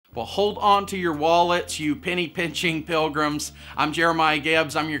Well, hold on to your wallets, you penny-pinching pilgrims. I'm Jeremiah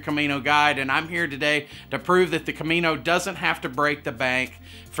Gibbs, I'm your Camino guide, and I'm here today to prove that the Camino doesn't have to break the bank.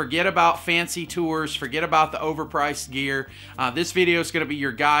 Forget about fancy tours, forget about the overpriced gear. This video is going to be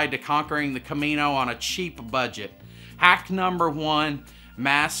your guide to conquering the Camino on a cheap budget. Hack number one,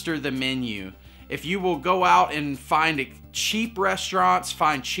 master the menu. If you will go out and find cheap restaurants,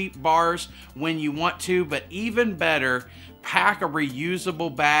 find cheap bars when you want to, but even better, pack a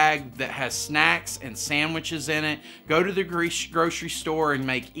reusable bag that has snacks and sandwiches in it. Go to the grocery store and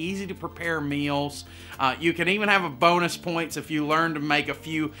make easy to prepare meals. You can even have a bonus points if you learn to make a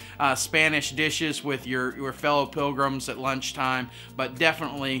few Spanish dishes with your fellow pilgrims at lunchtime, but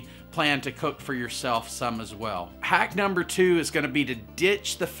definitely plan to cook for yourself some as well. Hack number two is going to be to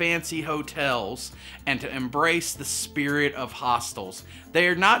ditch the fancy hotels and to embrace the spirit of hostels.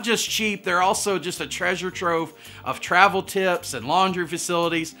 They're not just cheap, they're also just a treasure trove of travel tips and laundry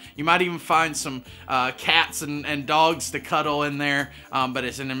facilities. You might even find some cats and dogs to cuddle in there, but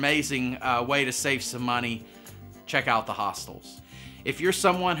it's an amazing way to save some money. Check out the hostels. If you're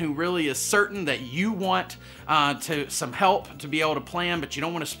someone who really is certain that you want some help to be able to plan, but you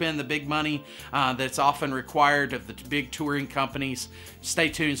don't want to spend the big money that's often required of the big touring companies, stay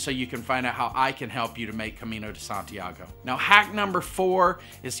tuned so you can find out how I can help you to make Camino de Santiago. Now, hack number four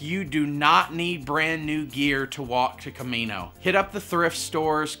is you do not need brand new gear to walk to Camino. Hit up the thrift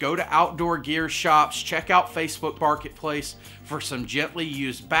stores, go to outdoor gear shops, check out Facebook Marketplace for some gently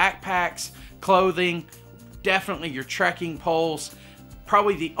used backpacks, clothing, definitely your trekking poles.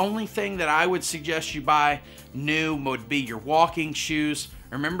 Probably the only thing that I would suggest you buy new would be your walking shoes.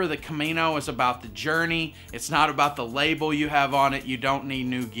 Remember, the Camino is about the journey. It's not about the label you have on it. You don't need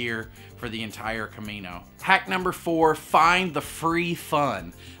new gear for the entire Camino. Hack number four, find the free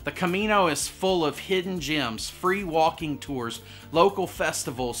fun. The Camino is full of hidden gems, free walking tours, local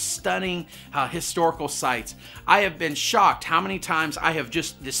festivals, stunning historical sites. I have been shocked how many times I have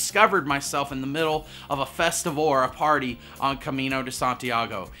just discovered myself in the middle of a festival or a party on Camino de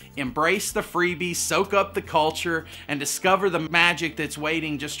Santiago. Embrace the freebies, soak up the culture, and discover the magic that's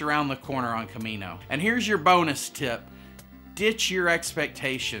waiting just around the corner on Camino. And here's your bonus tip. Ditch your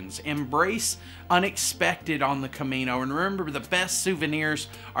expectations. Embrace unexpected on the Camino. And remember, the best souvenirs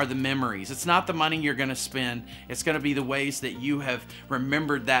are the memories. It's not the money you're going to spend. It's going to be the ways that you have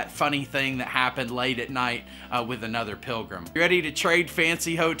remembered that funny thing that happened late at night with another pilgrim. You ready to trade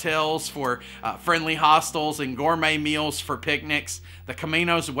fancy hotels for friendly hostels and gourmet meals for picnics? The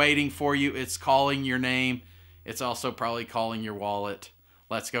Camino's waiting for you. It's calling your name. It's also probably calling your wallet.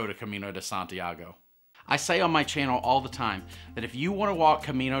 Let's go to Camino de Santiago. I say on my channel all the time that if you want to walk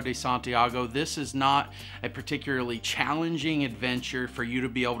Camino de Santiago, this is not a particularly challenging adventure for you to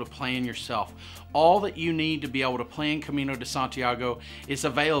be able to plan yourself. All that you need to be able to plan Camino de Santiago is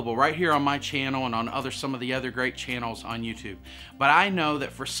available right here on my channel and on some of the other great channels on YouTube. But I know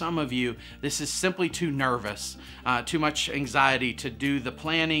that for some of you, this is simply too nervous, too much anxiety to do the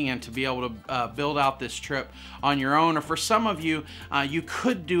planning and to be able to build out this trip on your own. Or for some of you, you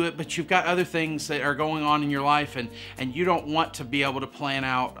could do it, but you've got other things that are going on in your life and you don't want to be able to plan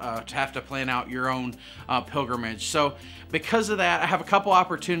out, to have to plan out your own pilgrimage. So because of that, I have a couple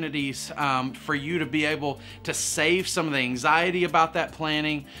opportunities for you to be able to save some of the anxiety about that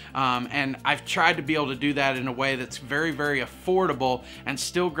planning, and I've tried to be able to do that in a way that's very, very affordable and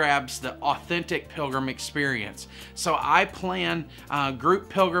still grabs the authentic pilgrim experience. So I plan group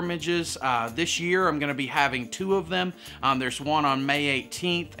pilgrimages. This year I'm going to be having two of them. There's one on May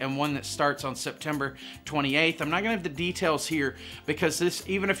 18th and one that starts on September 28th. I'm not going to have the details here because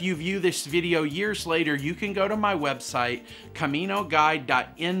even if you view this video years later, you can go to my website,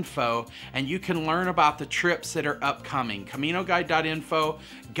 CaminoGuide.info, and you can learn about the trips that are upcoming. CaminoGuide.info,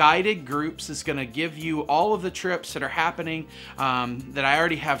 guided groups, is going to give you all of the trips that are happening that I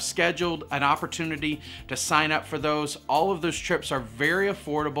already have scheduled, an opportunity to sign up for those. All of those trips are very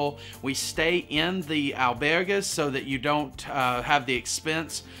affordable. We stay in the albergues so that you don't have the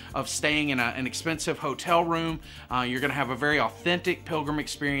expense of staying in an expensive hotel room. You're going to have a very authentic pilgrim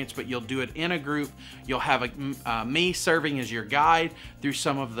experience, but you'll do it in a group. You'll have me serving as your guide through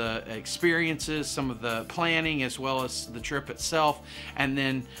some of the experiences, some of the planning, as well as the trip itself. And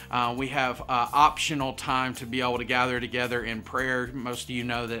then we have optional time to be able to gather together in prayer. Most of you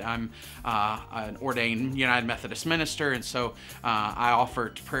know that I'm an ordained United Methodist minister, and so I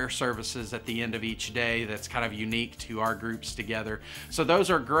offer prayer services at the end of each day that's kind of unique to our groups together. So those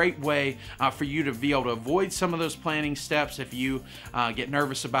are a great way for you to be able to avoid some of those planning steps, if you get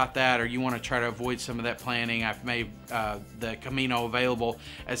nervous about that or you want to try to avoid some of that planning, I've made the Camino available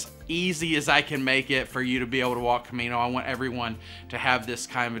as easy as I can make it for you to be able to walk Camino. I want everyone to have this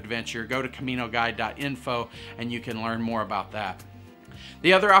kind of adventure. Go to CaminoGuide.info and you can learn more about that.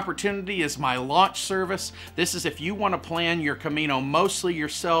 The other opportunity is my launch service. This is if you want to plan your Camino mostly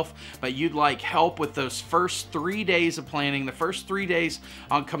yourself, but you'd like help with those first 3 days of planning. The first 3 days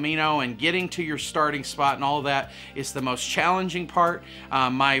on Camino and getting to your starting spot and all of that is the most challenging part.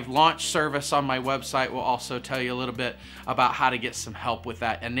 My launch service on my website will also tell you a little bit about how to get some help with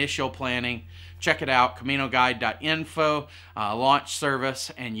that initial planning. Check it out, CaminoGuide.info, launch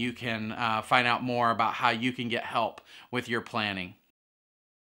service, and you can find out more about how you can get help with your planning.